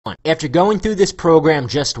After going through this program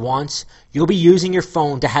just once, you'll be using your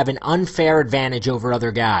phone to have an unfair advantage over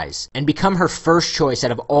other guys and become her first choice out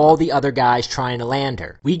of all the other guys trying to land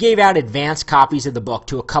her. We gave out advanced copies of the book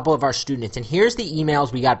to a couple of our students, and here's the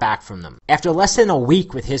emails we got back from them. After less than a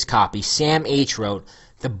week with his copy, Sam H. wrote,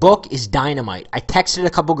 "The book is dynamite. I texted a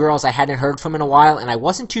couple girls I hadn't heard from in a while, and I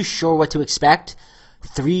wasn't too sure what to expect.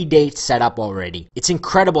 3 dates set up already. It's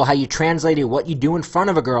incredible how you translated what you do in front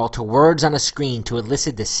of a girl to words on a screen to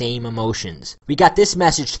elicit the same emotions." We got this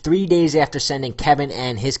message 3 days after sending Kevin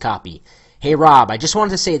N. his copy. "Hey Rob, I just wanted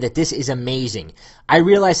to say that this is amazing. I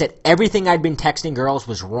realized that everything I'd been texting girls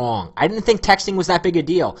was wrong. I didn't think texting was that big a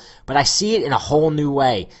deal, but I see it in a whole new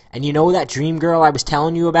way. And you know that dream girl I was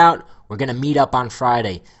telling you about? We're going to meet up on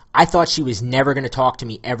Friday. I thought she was never going to talk to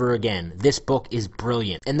me ever again. This book is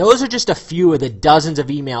brilliant." And those are just a few of the dozens of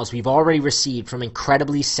emails we've already received from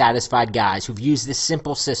incredibly satisfied guys who've used this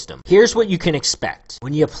simple system. Here's what you can expect.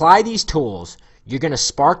 When you apply these tools, you're going to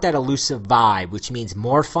spark that elusive vibe, which means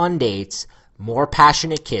more fun dates, more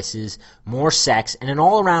passionate kisses, more sex, and an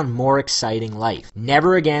all-around more exciting life.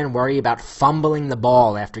 Never again worry about fumbling the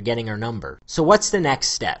ball after getting her number. So what's the next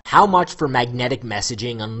step? How much for magnetic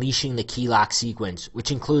messaging unleashing the key lock sequence,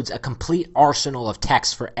 which includes a complete arsenal of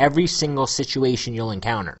texts for every single situation you'll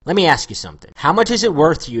encounter? Let me ask you something. How much is it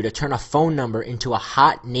worth to you to turn a phone number into a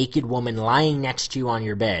hot, naked woman lying next to you on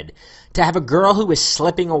your bed? To have a girl who is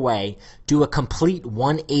slipping away do a complete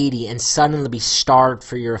 180 and suddenly be starved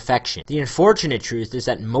for your affection? The unfortunate truth is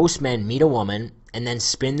that most men meet a woman and then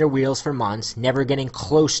spin their wheels for months, never getting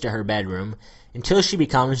close to her bedroom, until she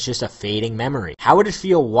becomes just a fading memory. How would it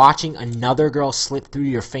feel watching another girl slip through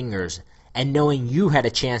your fingers and knowing you had a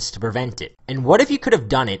chance to prevent it? And what if you could have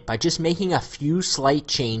done it by just making a few slight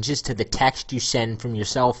changes to the text you send from your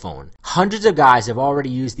cell phone? Hundreds of guys have already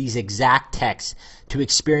used these exact texts to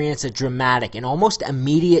experience a dramatic and almost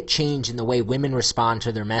immediate change in the way women respond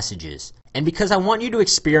to their messages. And because I want you to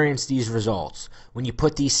experience these results when you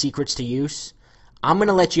put these secrets to use, I'm going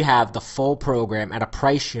to let you have the full program at a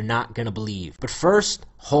price you're not going to believe. But first,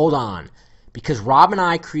 hold on, because Rob and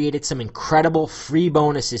I created some incredible free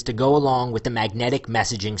bonuses to go along with the magnetic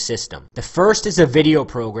messaging system. The first is a video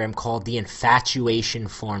program called The Infatuation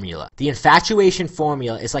Formula. The Infatuation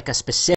Formula is like a specific